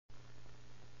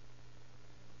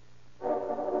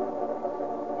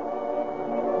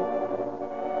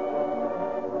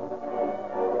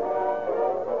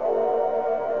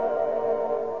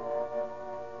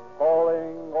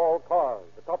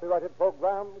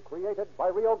created by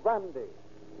Rio Grande.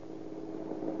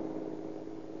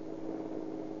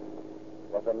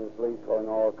 Los Angeles Police calling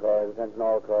all cars. Attention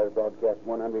all cars. Broadcast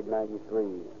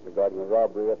 193 regarding a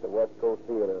robbery at the West Coast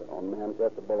Theater on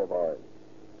Manchester Boulevard.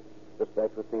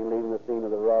 Suspects were seen leaving the scene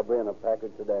of the robbery in a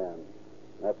Packard sedan.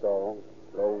 That's all.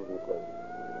 Closed and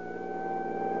closed.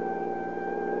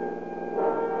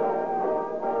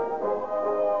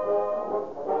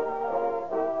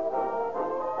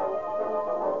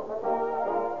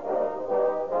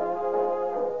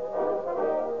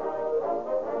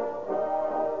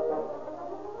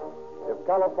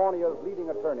 California's leading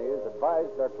attorneys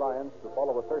advised their clients to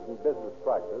follow a certain business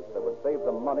practice that would save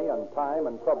them money and time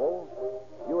and trouble,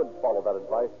 you would follow that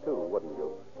advice too, wouldn't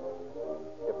you?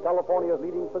 If California's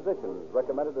leading physicians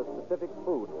recommended a specific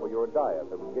food for your diet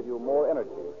that would give you more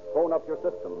energy, tone up your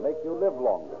system, make you live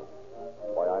longer,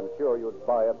 why, I'm sure you'd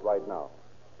buy it right now.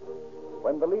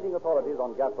 When the leading authorities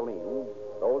on gasoline,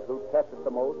 those who test it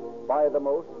the most, buy the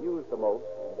most, use the most,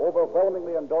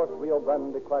 overwhelmingly endorse Rio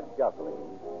Grande cracked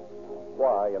gasoline,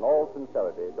 why, in all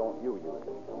sincerity, don't you use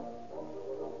it?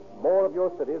 More of your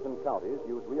cities and counties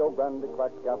use Rio Grande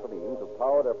cracked gasoline to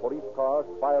power their police cars,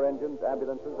 fire engines,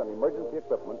 ambulances, and emergency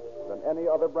equipment than any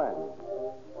other brand.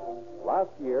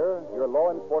 Last year, your law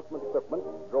enforcement equipment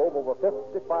drove over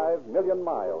 55 million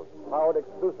miles, powered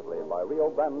exclusively by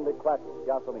Rio Grande cracked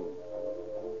gasoline.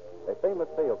 A famous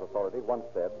sales authority once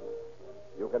said,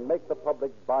 "You can make the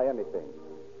public buy anything.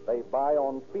 They buy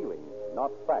on feeling, not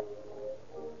facts."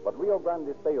 But Rio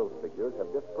Grande sales figures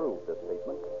have disproved this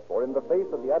statement, for in the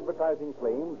face of the advertising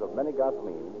claims of many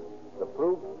gasolines, the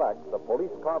proved facts of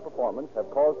police car performance have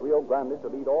caused Rio Grande to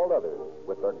lead all others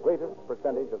with their greatest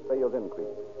percentage of sales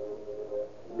increase.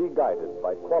 Be guided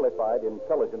by qualified,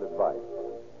 intelligent advice.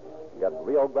 Get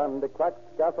Rio Grande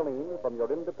cracked gasoline from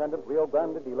your independent Rio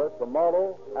Grande dealer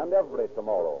tomorrow and every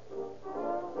tomorrow.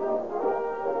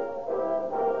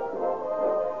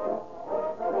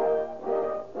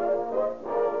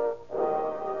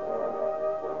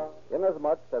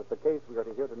 Inasmuch as the case we are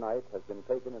to hear tonight has been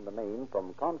taken in the main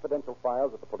from confidential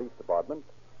files of the police department,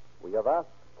 we have asked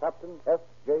Captain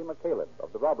S.J. McCaleb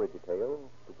of the robbery detail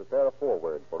to prepare a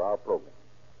foreword for our program.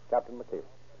 Captain McCaleb.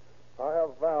 I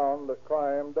have found that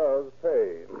crime does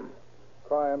pay.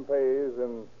 Crime pays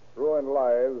in ruined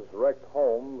lives, wrecked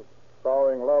homes,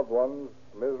 sorrowing loved ones,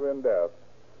 misery and death.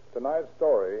 Tonight's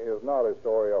story is not a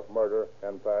story of murder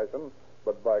and passion,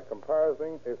 but by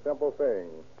comparison, a simple thing,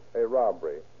 a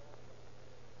robbery.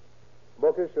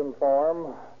 Bookish in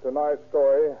form, tonight's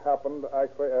story happened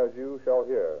actually as you shall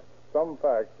hear. Some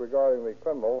facts regarding the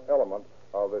criminal element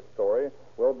of this story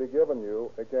will be given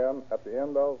you again at the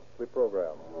end of the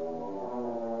program.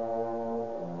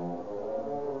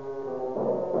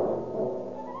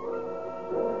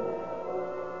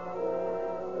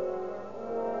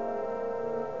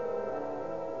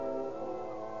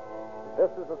 This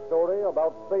is a story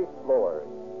about safe blowers,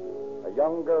 a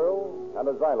young girl, and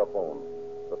a xylophone.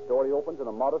 The story opens in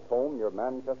a modest home near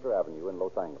Manchester Avenue in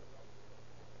Los Angeles.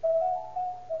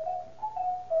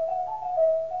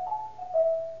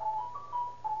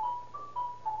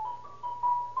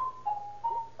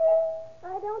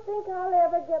 I don't think I'll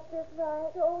ever get this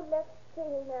right. Oh, let's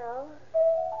see now.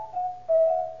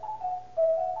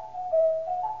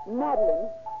 Madeline,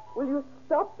 will you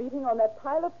stop beating on that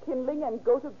pile of kindling and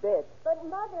go to bed? But,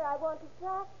 Mother, I want to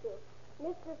practice.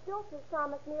 Mr. Schultz has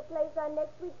promised me a place on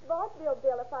next week's vaudeville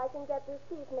bill if I can get this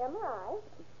piece memorized.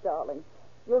 Darling,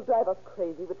 you'll drive us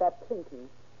crazy with that plinking.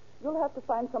 You'll have to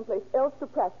find someplace else to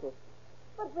practice.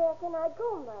 But where can I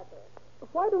go, Mother?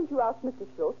 Why don't you ask Mr.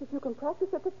 Schultz if you can practice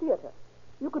at the theater?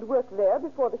 You could work there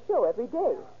before the show every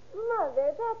day.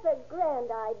 Mother, that's a grand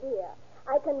idea.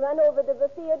 I can run over to the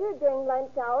theater during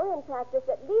lunch hour and practice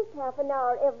at least half an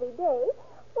hour every day.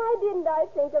 Why didn't I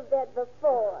think of that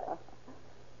before?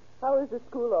 How is the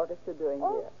school orchestra doing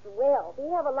here? Well, we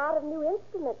have a lot of new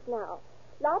instruments now.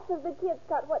 Lots of the kids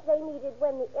got what they needed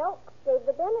when the Elks gave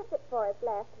the benefit for us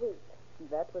last week.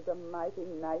 That was a mighty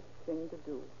nice thing to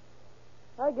do.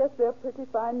 I guess they're pretty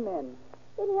fine men.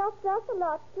 It helps us a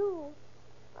lot, too.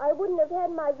 I wouldn't have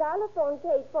had my xylophone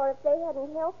paid for if they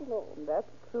hadn't helped me. That's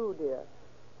true, dear.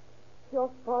 Your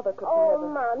father could Oh,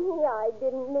 never... Mommy, I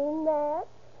didn't mean that.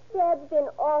 Dad's been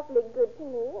awfully good to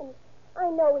me, and I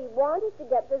know he wanted to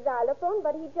get the xylophone,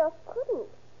 but he just couldn't.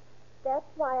 That's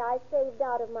why I saved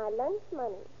out of my lunch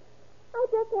money. I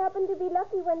just happened to be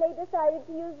lucky when they decided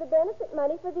to use the benefit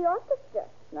money for the orchestra.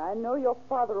 I know your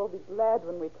father will be glad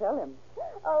when we tell him.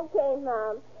 Okay,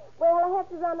 Mom. Well, I have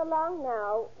to run along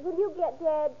now. Will you get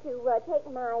Dad to take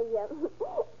my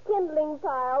kindling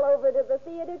pile over to the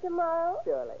theater tomorrow?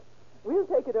 Surely. We'll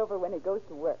take it over when he goes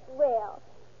to work. Well,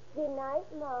 Good night,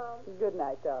 Mom. Good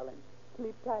night, darling.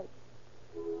 Sleep tight.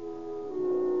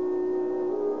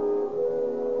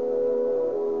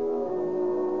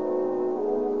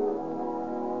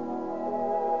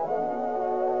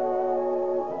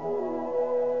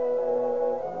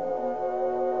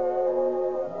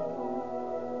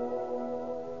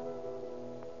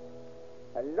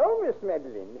 Hello, Miss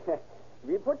Madeline.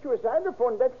 We put you a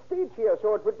xylophone backstage here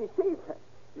so it would be safe.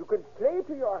 You could play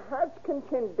to your heart's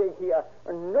content back here,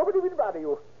 and nobody will bother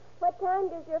you. What time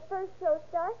does your first show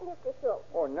start, Mr. Schultz?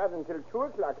 Oh, not until 2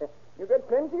 o'clock. You got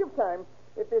plenty of time.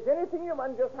 If there's anything you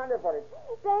want, just holler for it.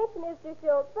 Thanks, Mr.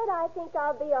 Schultz, but I think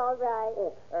I'll be all right.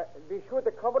 Oh, be sure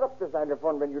to cover up the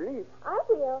xylophone when you leave. I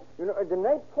will. You know, the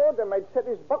night porter might set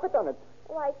his bucket on it.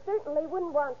 Oh, I certainly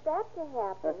wouldn't want that to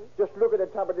happen. Just look at the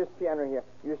top of this piano here.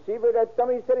 You see where that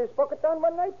dummy set his bucket down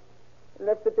one night?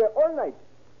 Left it there all night.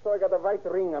 So I got a white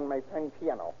ring on my fine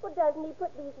piano. Well, doesn't he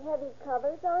put these heavy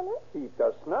covers on it? He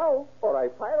does now, or I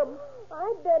fire him.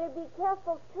 I'd better be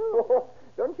careful, too. Oh,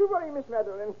 don't you worry, Miss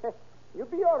Madeline. You'll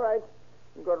be all right.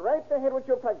 You go right ahead with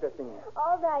your practicing.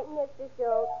 All right, Mr.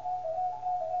 Schultz.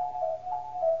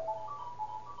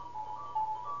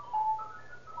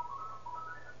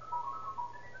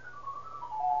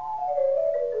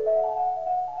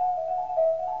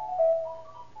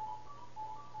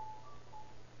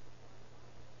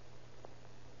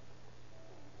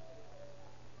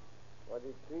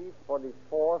 $43,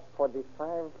 $44,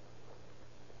 $45,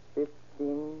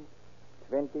 $15,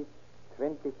 $20,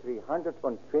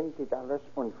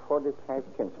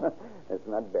 $2,320.45. That's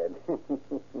not bad.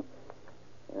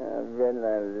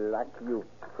 Well, lock you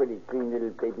pretty clean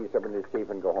little babies up in the safe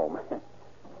and go home.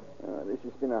 This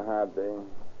has been a hard day.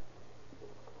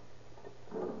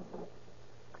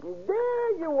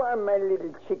 There you are, my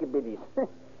little chickabiddies.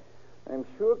 I'm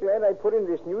sure glad I put in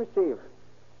this new safe.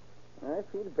 I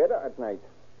feel better at night.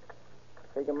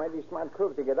 Take a mighty smart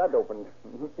crook to get that opened.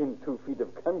 In 2 feet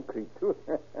of concrete, too.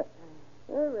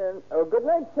 Well, good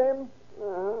night, Sam.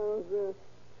 Yeah,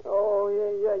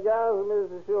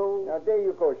 Mr. Schultz. Now, there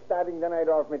you go, starting the night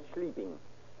off with sleeping.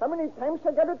 How many times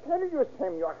I got to tell you,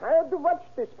 Sam? You're hired to watch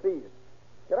this, please.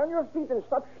 Get on your feet and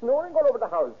stop snoring all over the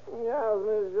house. Yeah,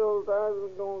 Mr. Schultz, I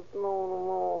just don't snore no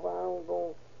more if I don't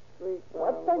go sleep.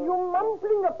 What are you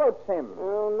mumbling about, Sam?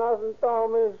 Oh, nothing at all,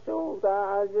 Mr. Schultz.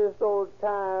 I just so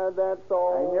tired, that's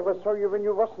all. I never saw you when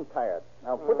you wasn't tired.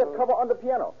 Now, put the cover on the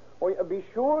piano. Oh, be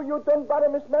sure you don't bother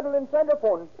Miss Madeline's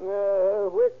xylophone.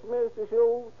 Which, Mr.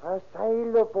 Schultz? A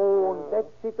xylophone. That's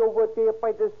it over there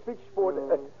by the switchboard.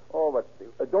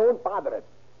 Don't bother it.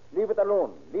 Leave it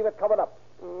alone. Leave it covered up.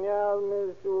 Yeah,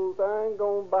 Mr. Schultz, I ain't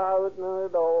gonna bother it none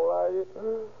at all.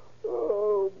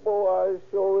 Oh, boy, I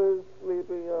sure is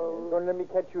sleepy. Don't let me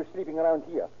catch you sleeping around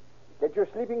here. Get your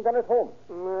sleeping done at home.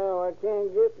 No, I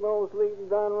can't get no sleeping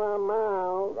done around my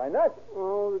house. Why not?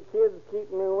 Oh, the kids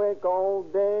keep me awake all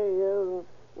day, and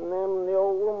them the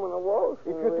old woman of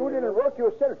washing. If you do little work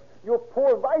yourself, your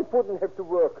poor wife wouldn't have to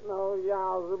work. No,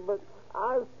 yeah, but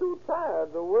I was too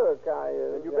tired to work.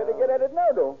 Then you better get at it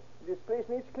now, though. This place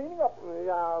needs cleaning up.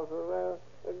 Yeah,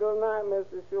 good night,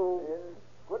 Mr. Schultz.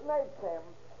 Good night, Sam.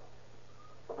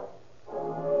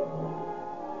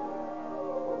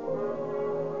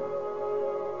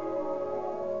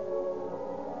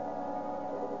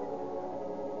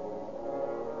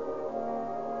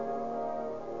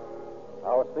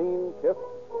 Our scene shifts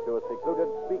to a secluded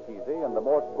speakeasy in the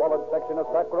more squalid section of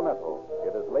Sacramento.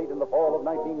 It is late in the fall of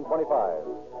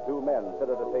 1925. 2 men sit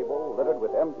at a table littered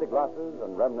with empty glasses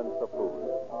and remnants of food.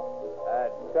 I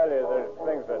tell you, this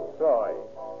thing's a toy.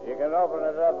 You can open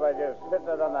it up by just hitting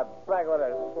it on the back with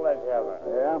a sledgehammer.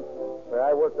 Yeah? Say,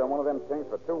 I worked on one of them things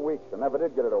for 2 weeks and never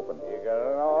did get it open. You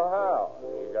gotta know how.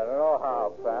 You gotta know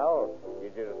how, pal. You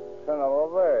just send them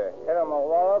over, hit them a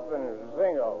wallop, and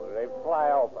zingo, they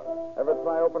fly open. Ever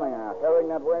try opening a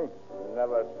herring that way?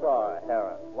 Never saw a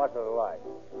heron. What's it like?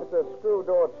 It's a screw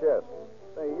door chest.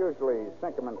 They usually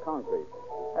sink them in concrete.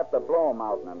 Have to blow them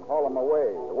out and then haul them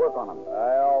away to work on them.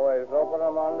 I always open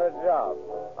them on the job.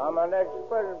 I'm an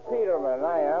expert Peterman,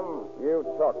 I am. You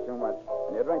talk too much,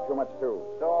 and you drink too much, too.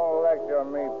 Don't lecture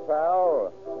me,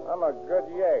 pal. I'm a good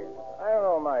yegg. I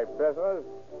know my business.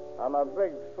 I'm a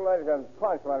big sledge and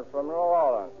punchman from New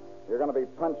Orleans. You're going to be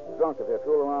punched drunk if you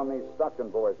fool around these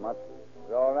Stockton boys much.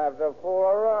 Don't have to fool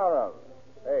around them.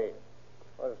 Hey,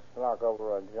 let's knock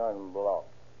over a joint and blow.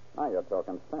 Now you're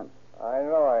talking sense. I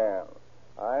know I am.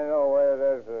 I know where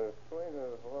there's the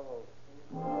sweetest little...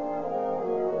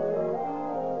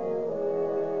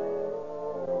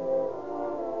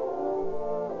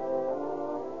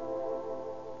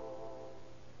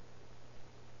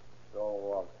 Don't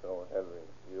walk so heavy.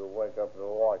 You wake up the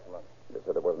watchman. You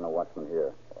said there wasn't a watchman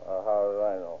here. How did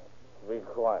I know? Be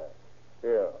quiet.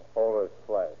 Here, hold this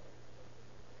flash.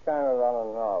 Shine it on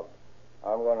a knob.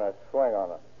 I'm going to swing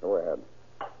on it. Go ahead.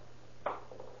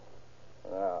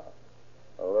 Now,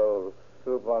 a little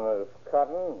soup on this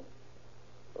cotton.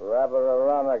 Wrap it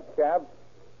around a cap.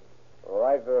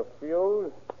 Light the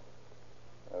fuse.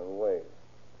 And wait.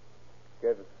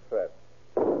 Get set.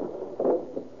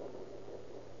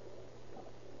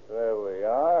 There we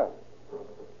are.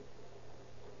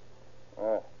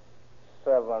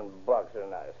 $7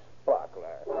 in a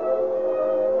sparkler.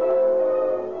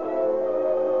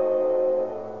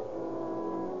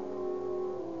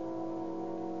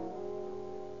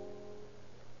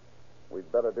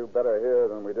 We'd better do better here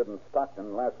than we did in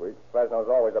Stockton last week. Fresno's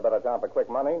always a better town for quick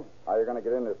money. How are you going to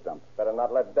get in this dump? Better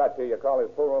not let Dutch hear you call his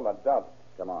pool room a dump.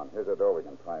 Come on. Here's a door we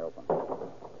can pry open.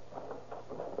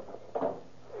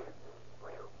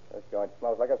 This joint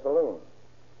smells like a saloon.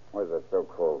 Where's that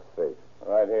so-called safe?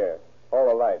 Right here. Hold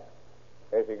the light.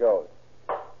 Here she goes.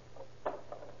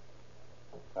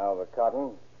 Now the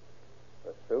cotton,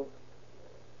 the soup,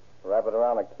 wrap it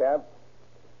around a cap,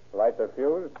 light the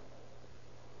fuse,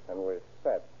 and we're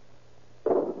set.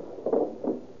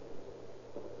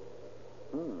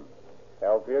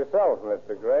 Help yourself,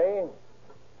 Mr. Gray.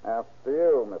 After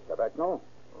you, Mr. Becknell.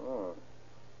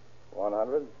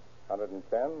 100,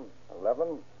 110,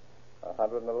 11,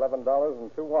 $111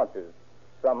 and 2 ounces.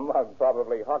 Some mug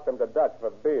probably hawked him to Dutch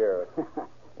for beer.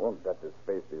 Won't Dutch's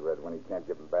face be red when he can't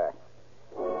give him back?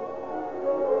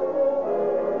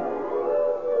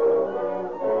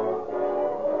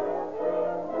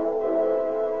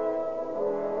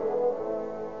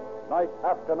 Night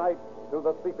after night, through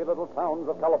the sleepy little towns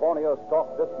of California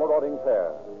stalked this marauding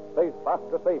pair. Safe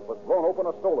after safe was blown open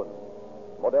or stolen.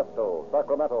 Modesto,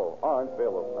 Sacramento,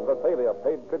 Orangeville, and Visalia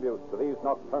paid tribute to these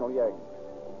nocturnal yeggs.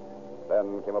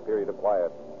 Then came a period of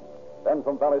quiet. Then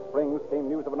from Valley Springs came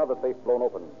news of another safe blown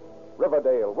open.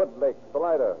 Riverdale, Woodlake,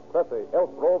 Salida, Cressy,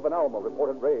 Elk Grove, and Alma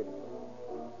reported raids.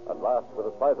 At last, with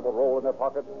a sizable roll in their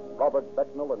pockets, Robert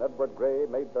Becknell and Edward Gray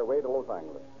made their way to Los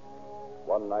Angeles.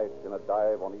 One night in a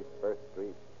dive on East First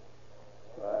Street.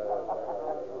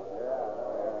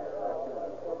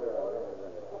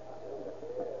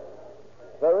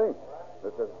 Terry,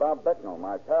 this is Bob Becknell,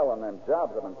 my pal on them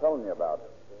jobs I've been telling you about.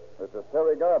 This is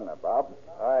Terry Gardner, Bob.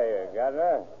 Hiya,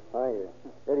 Gardner. Hiya.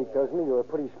 Eddie tells me you're a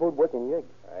pretty smooth-working yig.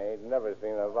 I ain't never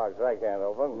seen a box I can't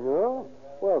open. No?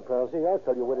 Well, pal, see, I'll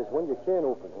tell you what is one you can't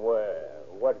open. Well,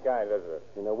 what kind is it?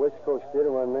 In the West Coast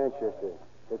Theater on Manchester.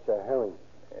 It's a herring.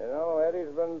 You know, Eddie's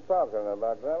been talking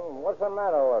about them. What's the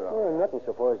matter with them? Well, nothing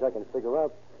so far as I can figure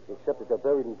out, except that they're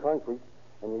buried in concrete,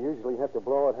 and you usually have to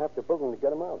blow out half the building to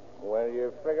get them out. When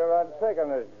you figure on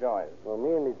taking this joint? Well,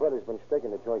 me and me brother's been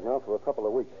staking the joint now for a couple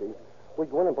of weeks, see? We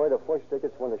go in and buy the first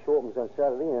tickets when the show opens on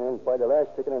Saturday, and then buy the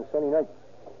last ticket on Sunday night.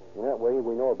 And that way,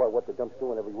 we know about what the dump's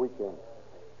doing every weekend.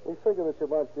 We figure it's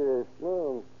about, $2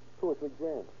 or $3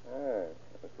 grand. Yeah,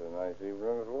 that's a nice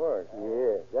evening's work.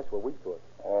 Yeah, that's what we thought.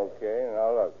 Okay, now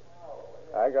look.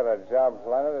 I got a job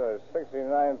planted at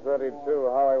 6932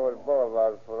 Hollywood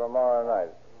Boulevard for tomorrow night.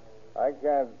 I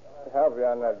can't help you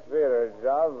on that theater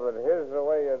job, but here's the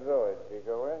way you do it. You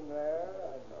go in there,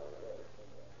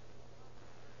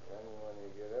 then when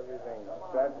you get everything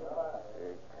set,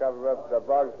 you cover up the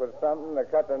box with something to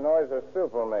cut the noise the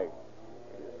soup will make.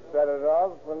 You set it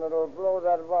off, and it'll blow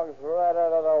that box right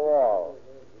out of the wall.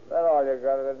 Then all you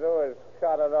got to do is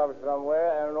cut it off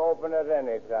somewhere and open it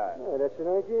any time. Yeah, that's an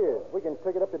idea. We can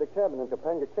take it up to the cabin in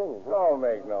Topanga Canyon, huh? Don't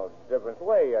make no difference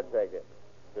where you take it,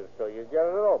 just so you get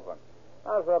it open.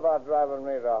 How's about driving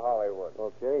me to Hollywood?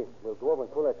 Okay. We'll go over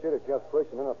and pull that theater job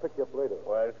first, and then I'll pick you up later.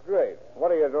 Well, it's great.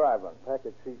 What are you driving?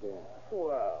 Package sedan.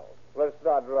 Well, let's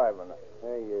start driving it.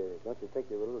 Hey, don't you think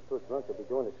you're a little too drunk to be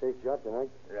doing a safe job tonight?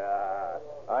 Nah,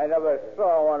 I never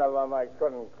saw one of them I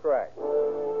couldn't crack.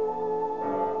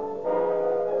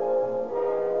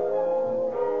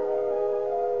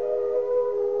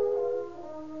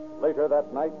 Later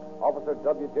that night, Officer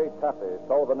W.J. Taffy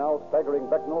saw the now staggering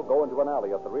Becknell go into an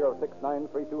alley at the rear of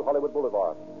 6932 Hollywood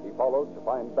Boulevard. He followed to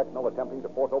find Becknell attempting to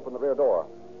force open the rear door.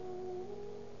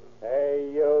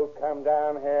 Hey, you, come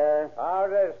down here. How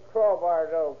does crowbar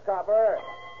do, copper?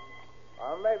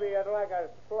 Or maybe you'd like a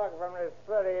slug from this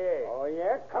 38. Oh,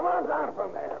 yeah? Come on down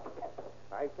from there.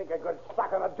 I think a good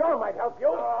sock on the jaw might help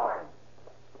you.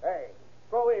 Hey,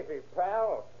 go easy,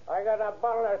 pal. I got a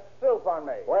bottle of soup on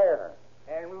me. Where?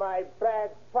 In my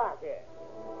back pocket.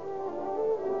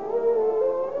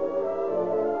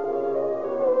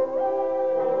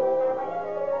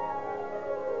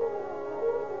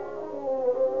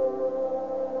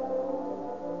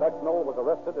 Becknell was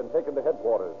arrested and taken to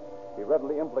headquarters. He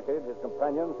readily implicated his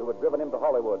companions who had driven him to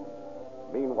Hollywood.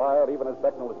 Meanwhile, even as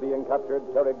Beckman was being captured,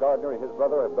 Terry Gardner and his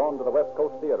brother had gone to the West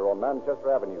Coast Theater on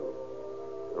Manchester Avenue.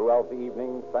 Throughout the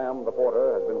evening, Sam, the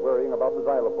porter, has been worrying about the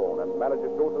xylophone, and Manager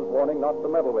Schultz's warning not to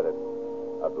meddle with it.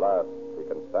 At last, he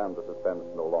can stand the suspense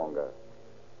no longer.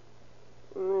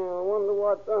 I wonder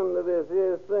what's under this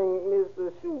here thing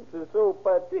Mr. Schultz is so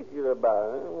particular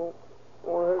about. I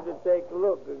want her to take a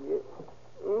look again.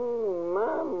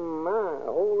 My.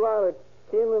 A whole lot of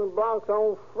kindling blocks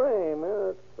on frame.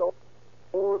 That's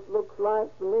all it looks like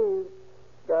to me.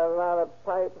 It's got a lot of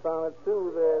pipes on it,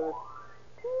 too, there.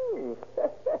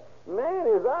 Man,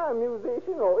 is I a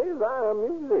musician or is I a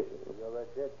musician? You're a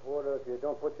dead porter if you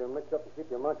don't put your mitts up and keep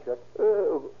your mouth shut.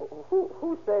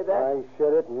 Who said that? I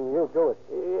said it, and you do it.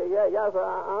 Yeah, sir.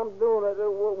 I'm doing it.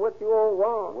 What you all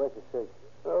want? Where's the safe?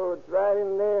 Oh, it's right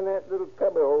in there in that little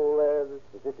cubby hole there.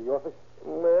 Is this the office?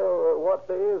 Well, what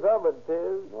there is of it,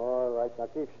 tis. All right, now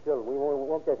keep still. We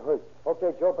won't get hurt.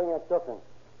 Okay, Joe, bring that stuff in.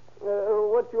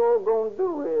 What you all gonna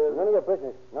do here? None of your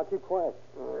business. Now keep quiet.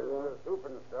 There's the soup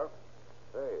and stuff.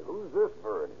 Say, who's this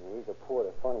bird? He's a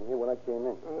porter. Found him here when I came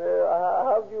in.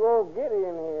 How'd you all get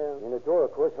in here? In the door,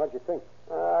 of course. How'd you think?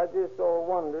 I just all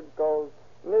wondered, because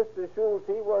Mr. Schultz,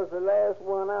 he was the last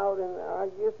one out, and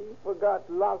I guess he forgot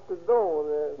to lock the door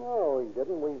there. No, he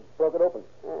didn't. We broke it open.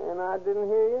 And I didn't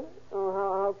hear you?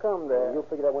 How come that? You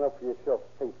figure that one out for yourself.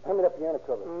 Hey, hand me that piano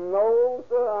cover. No,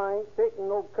 sir, I ain't taking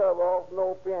no cover off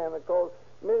no piano, because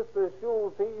Mr.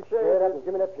 Schultz, he said... Tear it up and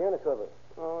give me that piano cover.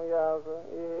 Oh, yeah, sir.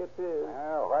 It is.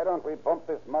 Well, why don't we bump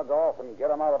this mug off and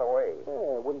get him out of the way?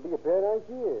 Yeah, it wouldn't be a bad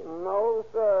idea. No,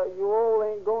 sir, you all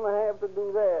ain't going to have to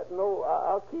do that. No,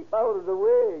 I'll keep out of the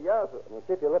way, yes, sir. Well,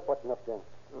 keep your lip buttoned up then.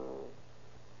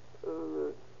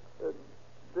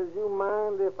 Does you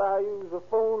mind if I use the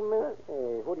phone a minute?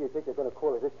 Hey, who do you think they're going to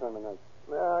call at this time of night?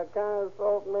 I kind of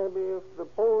thought maybe if the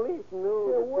police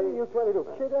knew... Yeah, what are you trying to do,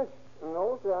 kid us?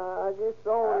 No, sir, I just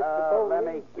saw it. The police... Let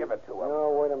me give it to him.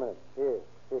 No, wait a minute. Here,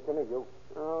 come here, you.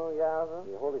 Oh, yeah, sir.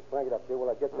 You hold this blanket up here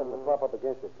while I get something to prop up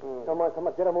against it. Come on,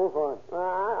 get a move on.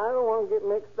 I don't want to get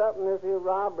mixed up in this here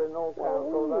robbery, no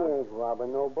count. Well, we ain't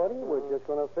robbing nobody. We're just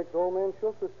going to fix old man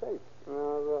Schultz's safe.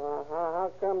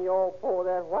 How come you all pour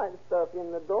that white stuff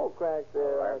in the door crack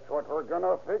there? That's what we're going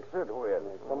to fix it with.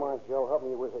 Come on, Joe, help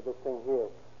me with this thing here.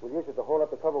 We'll use it to hold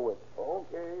up the cover with.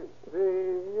 Okay.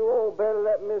 See, you all better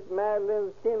let Miss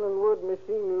Madeline's kindling wood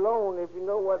machine alone if you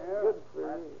know what's good for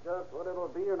you. That's just what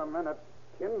it'll be in a minute.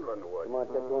 Kindling wood. Come on,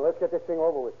 get going. Let's get this thing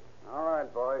over with. All right,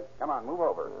 boys. Come on, move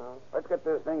over. Let's get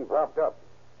this thing propped up.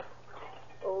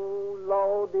 Oh,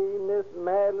 Lordy, Miss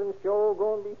Madeline sure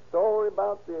going to be sorry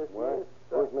about this. What?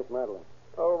 Who's Miss Madeline?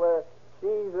 Oh,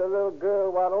 she's a little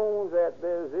girl what owns that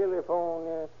there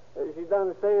Xylophone. She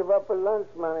done save up her lunch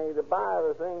money to buy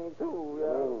the thing,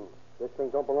 too. This thing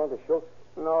don't belong to Schultz?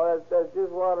 No, that's just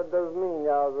what it does mean,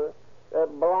 Yowza. That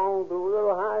belonged to a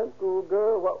little high school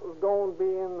girl what was going to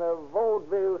be in the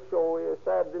vaudeville show here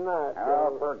Saturday night.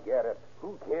 Oh, forget it.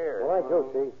 Who cares? Well, I do,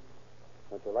 see.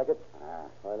 Don't you like it?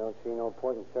 I don't see no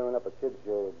point in tearing up a kid's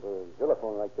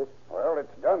xylophone like this. Well,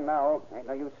 it's done now. Ain't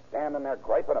no use standing there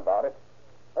griping about it.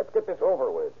 Let's get this over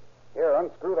with. Here,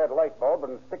 unscrew that light bulb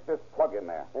and stick this plug in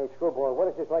there. Hey, Screwball, what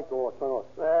does this light go off? Turn off.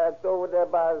 It's over there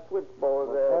by the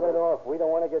switchboard there. Cut it off. We don't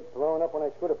want to get blown up when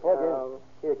I screw the plug in.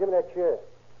 Here, give me that chair.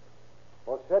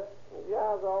 All set? Yeah,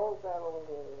 I'll hold that over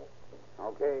here.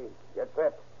 Okay, get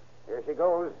set. Here she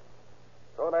goes.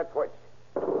 Throw that switch.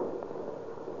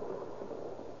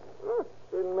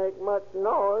 Didn't make much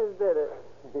noise, did it?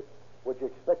 What'd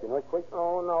you expect, an earthquake?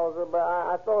 Oh, no, sir, but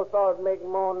I thought it'd make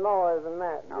more noise than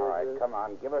that. All right, come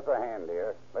on. Give us a hand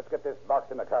here. Let's get this box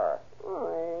in the car. Oh,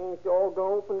 ain't you all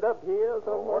going to open up here or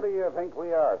something? What do you think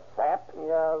we are, sap?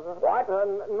 Yeah, sir. What?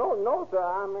 No, sir.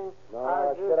 I mean...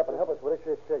 No, shut up and help us with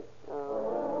this safe.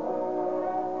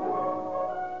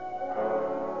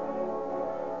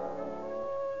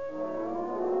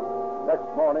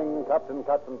 Next morning, Captain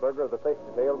Katzenberger of the safety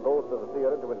detail goes to the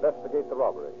theater to investigate the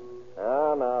robbery.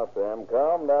 Now, Sam,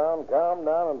 calm down,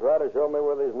 and try to show me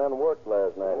where these men worked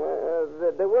last night. Well,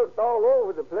 they worked all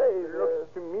over the place. It looks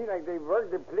to me like they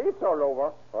worked the place all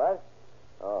over. What?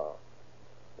 Oh.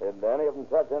 Did any of them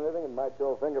touch anything that might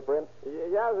show a fingerprint?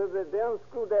 Yeah, they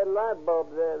unscrewed that light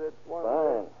bulb there. That one.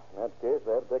 Fine. In that case,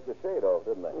 they had to take the shade off,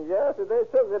 didn't they? Yes, they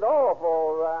took it off,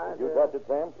 all right. Did you touch it,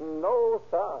 Sam? No,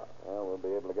 sir. Well, we'll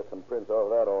be able to get some prints off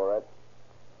that, all right.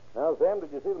 Now, Sam,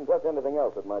 did you see them touch anything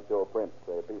else that might show a print?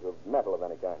 Say, a piece of metal of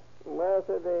any kind? Well,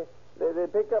 sir, they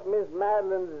picked up Miss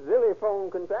Madeline's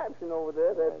xylophone contraption over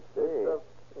there. I see.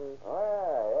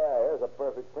 Oh, yeah. Here's a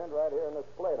perfect print right here in this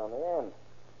plate on the end.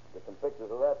 Get some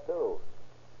pictures of that, too.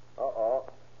 Uh-oh.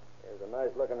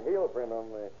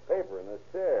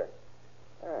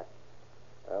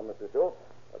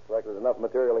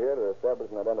 material here to establish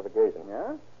an identification.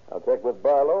 Yeah? I'll check with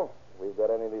Barlow. If we've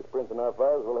got any of these prints in our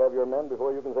files, we'll have your men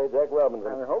before you can say Jack Robinson.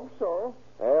 I hope so.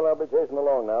 Well, I'll be chasing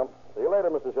along now. See you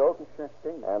later, Mr. Schultz. Sure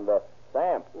thing. And,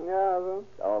 Sam, Yeah, sir.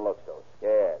 don't look so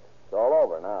scared. It's all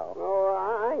over now. Oh,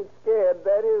 I ain't scared.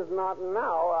 That is, not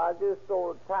now. I just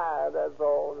so tired, that's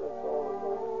all.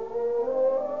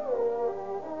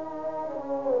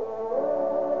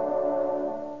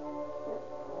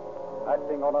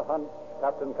 Acting on a hunch,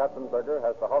 Captain Katzenberger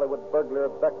has the Hollywood burglar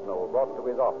Becknell brought to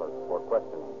his office for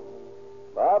questioning.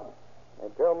 Bob, they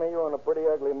tell me you were in a pretty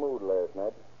ugly mood last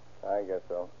night. I guess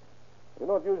so. You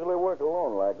don't usually work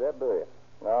alone like that, do you?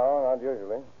 No, not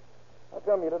usually. How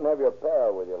come you didn't have your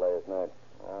pal with you last night?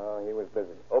 No, he was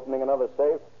busy. Opening another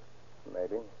safe?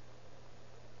 Maybe.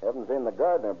 Haven't seen the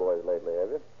Gardner boys lately, have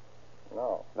you?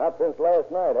 No. Not since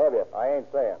last night, have you? I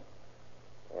ain't saying.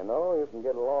 You know, you can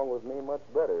get along with me much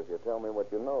better if you tell me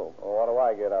what you know. Well, what do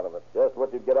I get out of it? Just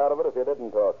what you'd get out of it if you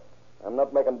didn't talk. I'm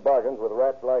not making bargains with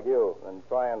rats like you. Then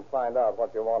try and find out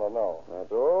what you want to know.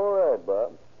 That's all right,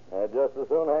 Bob. I'd just as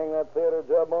soon hang that theater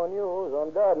job on you as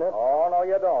on Gardner. Oh, no,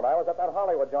 you don't. I was at that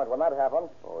Hollywood joint when that happened.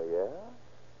 Oh, yeah?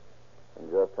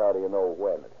 And just how do you know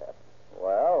when it happened?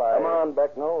 Well, Come on,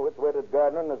 Becknell. Which way did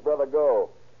Gardner and his brother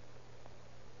go?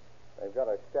 They've got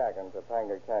a shack in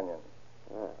Topanga Canyon.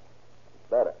 Yeah.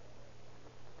 Better.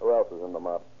 Who else is in the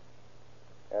mob?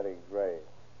 Eddie Gray.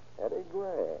 Eddie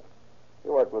Gray.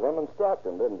 You worked with him in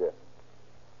Stockton, didn't you?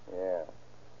 Yeah.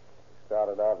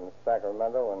 Started out in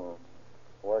Sacramento and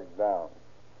worked down.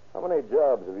 How many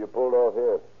jobs have you pulled off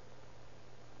here?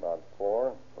 About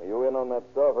 4. Were you in on that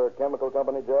Stauffer Chemical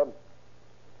Company job?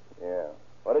 Yeah.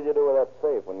 What did you do with that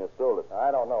safe when you stole it?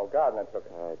 I don't know. Gardner took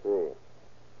it. I see.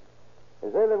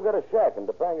 You say they've got a shack in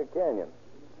Topanga Canyon.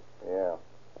 Yeah.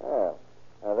 Yeah.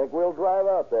 I think we'll drive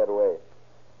out that way.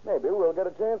 Maybe we'll get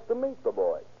a chance to meet the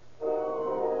boys.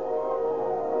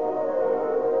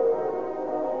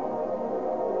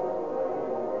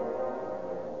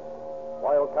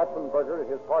 While Katzenberger and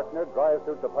his partner drive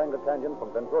through Topanga Canyon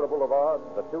from Ventura Boulevard,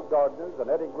 the two Gardners and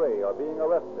Eddie Gray are being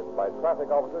arrested by traffic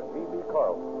officer G.B.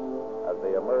 Carlson as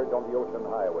they emerge on the ocean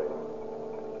highway.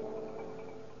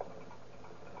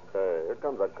 Hey, here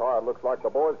comes a car. It looks like the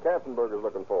boys Katzenberger's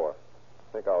looking for.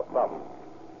 Think I'll stop them.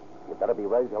 You better be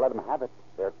ready to let them have it.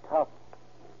 They're tough.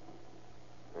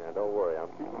 Yeah, don't worry. I'm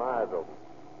keeping my eyes open.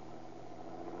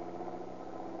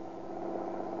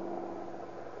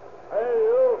 Hey,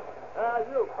 you.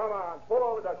 You, come on. Pull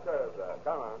over the curb there.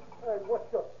 Come on. Hey,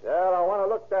 what's up? Yeah, I want to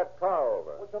look that car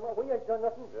over. What's the matter? We ain't done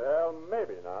nothing. Well,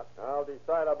 maybe not. I'll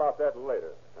decide about that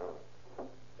later.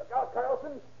 Look out,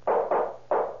 Carlson.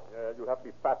 Yeah, you have to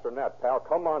be faster than that, pal.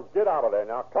 Come on, get out of there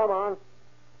now. Come on.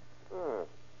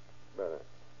 Better.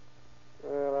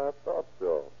 Well, I thought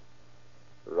so.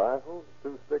 Rifles,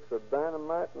 2 sticks of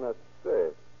dynamite, and a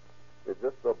safe. You're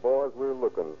just the boys we're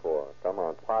looking for. Come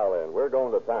on, pile in. We're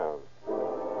going to town.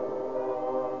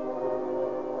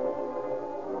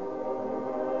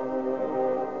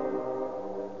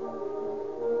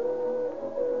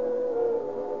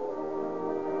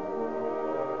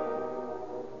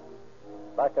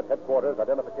 Back at headquarters,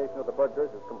 identification of the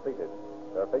burglars is completed.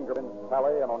 Their fingerprints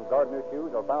tally, and on Gardner's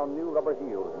shoes are found new rubber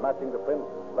heels matching the prints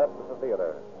left at the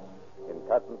theater. In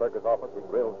Katzenberger's office, he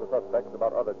grills the suspects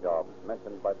about other jobs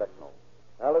mentioned by Becknell.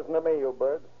 Now listen to me, you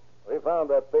birds. We found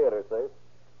that theater safe.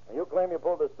 And you claim you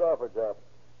pulled the Stauffer job.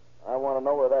 I want to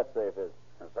know where that safe is.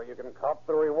 So you can cop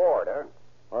the reward, huh?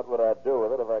 What would I do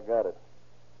with it if I got it?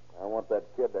 I want that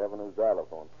kid to have a new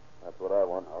xylophone. That's what I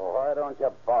want. Oh, why don't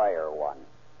you buy her one?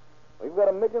 We've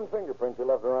got 1,000,000 fingerprints you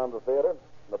left around the theater.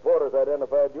 The porters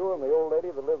identified you, and the old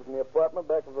lady that lives in the apartment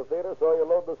back of the theater saw you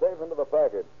load the safe into the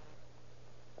Packard.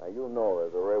 Now, you know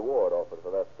there's a reward offered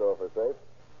for that Stauffer safe.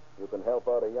 You can help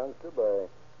out a youngster by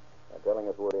telling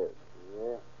us what it is.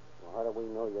 Yeah? Well, how do we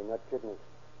know you're not kidding us?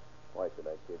 Why should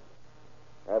I kid?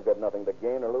 I've got nothing to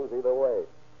gain or lose either way.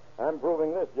 I'm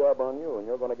proving this job on you, and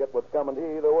you're going to get what's coming to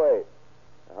you either way.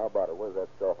 Now, how about it? Where's that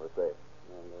Stauffer safe?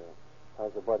 And,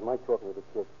 how's about my talking to the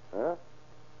kid? Huh?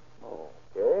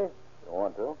 Okay. You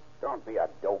want to? Don't be a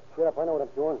dope. Shut up, I know what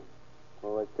I'm doing.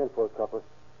 All right, send for a copper.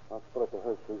 I'll spill it to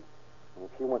her, see. And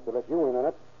if she wants to let you in on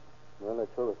it, well,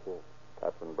 that's her affair.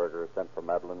 Katzenberger sent for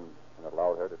Madeline and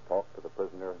allowed her to talk to the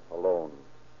prisoner alone.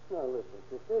 Now, listen,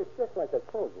 sister, it's just like I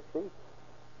told you, see?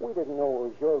 We didn't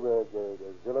know it was your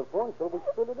xylophone, so we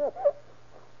split it up.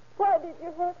 Why did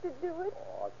you have to do it?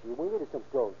 Oh, gee, we needed some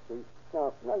dough, see?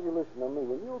 Now you listen to me,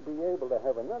 and you'll be able to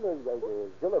have another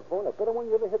xylophone, a better one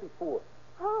you ever had before.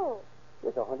 How?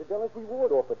 There's $100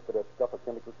 reward offered for that stuff of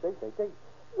chemical safe, ain't they?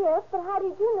 Yes, but how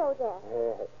did you know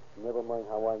that? Never mind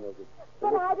how I know this.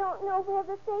 But I don't know where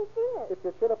the safe is. If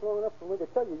you sit up long enough for me to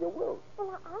tell you, you will.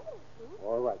 Well, I don't.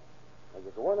 All right. Now,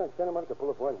 you go on Santa Monica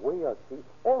Boulevard, way out, see?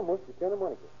 Almost to Santa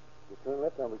Monica. You turn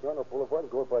left on Redondo Boulevard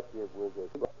and go about here.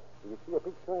 You see a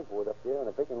big signboard up there on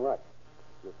a vacant lot.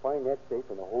 You'll find that safe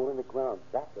in a hole in the ground,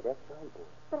 back of that signboard.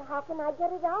 But how can I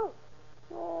get it out?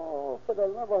 Oh, for the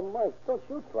love of Mike, don't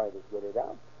you try to get it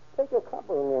out. Take a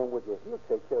copper along with you. He'll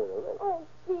take care of the rest. Oh,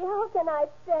 gee, how can I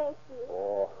thank you?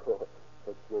 Oh, forget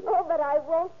it. Oh, but I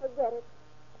won't forget it.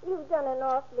 You've done an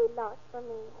awfully lot for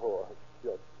me. Oh,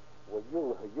 shucks. Well,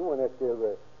 you and that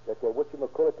whatchamacallit, that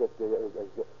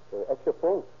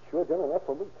Xylophone, sure done enough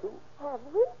for me, too. Have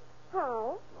we?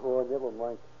 How? Oh, never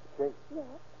mind. Say, Yes.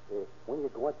 when you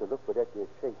go out to look for that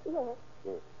safe, Yes.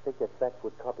 take that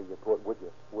backwood copy you brought with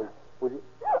you. Will you?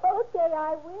 Okay,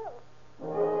 I will.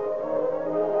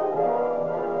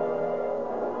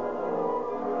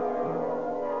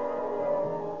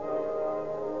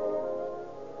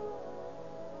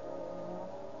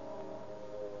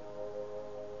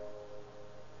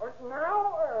 And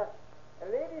now,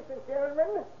 ladies and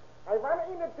gentlemen, I want to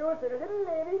introduce a little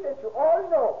lady that you all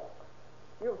know.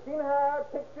 You've seen her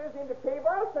pictures in the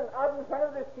papers and out in front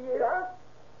of the theater.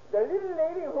 The little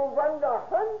lady who won the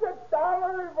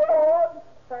 $100 reward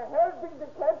for helping to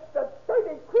catch the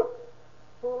dirty crook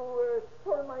who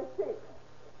stole my safe.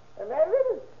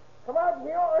 Madeline, come out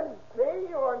here and play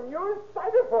your new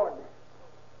xylophone.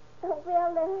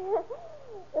 Well,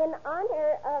 in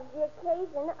honor of the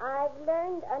occasion, I've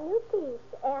learned a new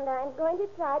piece, and I'm going to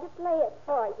try to play it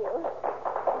for you.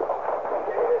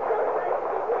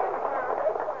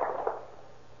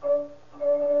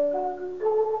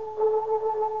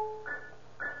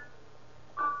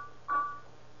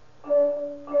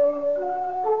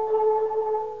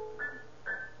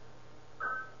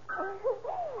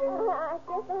 I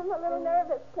guess I'm a little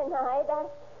nervous tonight.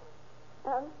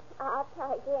 I'll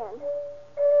try again.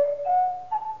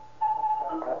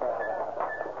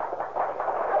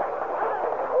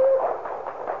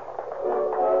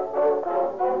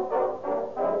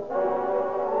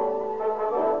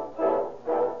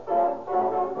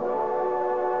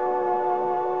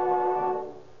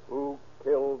 Who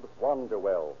Killed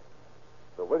Wanderwell?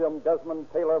 The William Desmond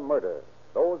Taylor murder.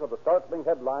 Those are the startling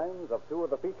headlines of two of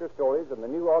the feature stories in the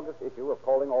new August issue of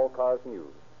Calling All Cars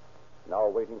News. Now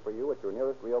waiting for you at your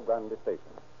nearest Rio Grande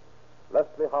station.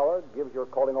 Leslie Howard gives your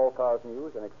Calling All Cars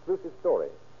News an exclusive story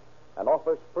and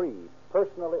offers free,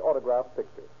 personally autographed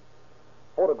pictures.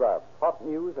 Photographs, hot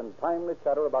news, and timely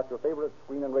chatter about your favorite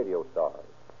screen and radio stars.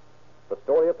 The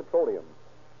story of petroleum,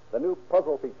 the new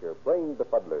puzzle feature, Brain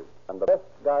Befuddlers, and the best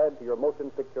guide to your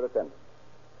motion picture attendance.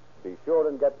 Be sure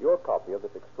and get your copy of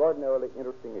this extraordinarily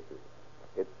interesting issue.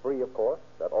 It's free, of course,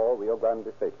 at all Rio Grande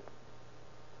stations.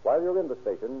 While you're in the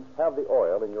station, have the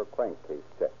oil in your crankcase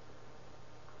checked.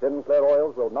 Sinclair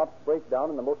oils will not break down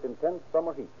in the most intense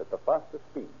summer heat at the fastest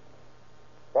speed.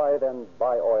 Why then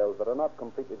buy oils that are not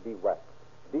completely de-waxed,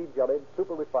 de-jellied,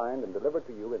 super-refined, and delivered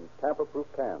to you in tamper-proof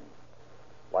cans?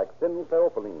 Like Sinclair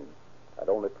Opaline at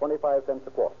only 25 cents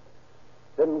a quart.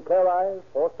 Sinclairize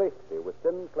for safety with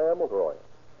Sinclair motor oil.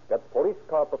 Get police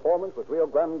car performance with Rio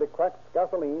Grande cracked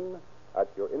gasoline at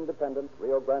your independent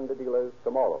Rio Grande dealers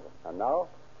tomorrow. And now,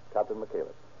 Captain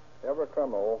McCaleb. Every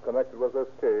criminal connected with this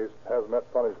case has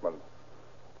met punishment.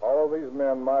 All of these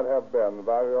men might have been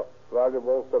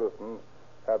valuable citizens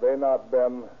had they not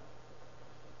been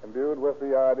imbued with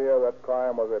the idea that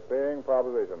crime was a paying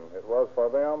proposition. It was for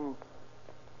them,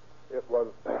 it was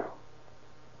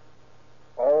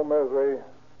all misery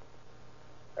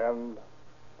and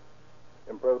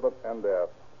imprisonment and death.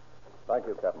 Thank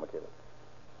you, Captain McCaleb.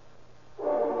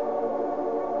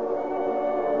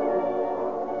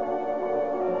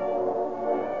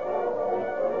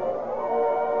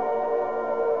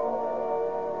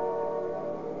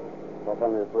 Los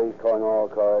Angeles Police calling all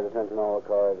cars, attention all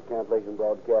cars. Cancellation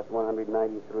broadcast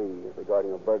 193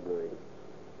 regarding a burglary.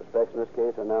 Suspects in this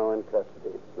case are now in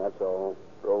custody. That's all.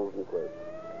 Rolls and quits.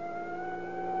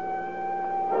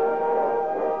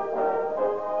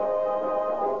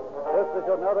 This is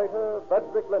your narrator,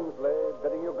 Frederick Lindsley,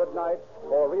 bidding you good night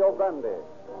for Rio Grande.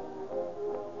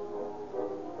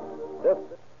 This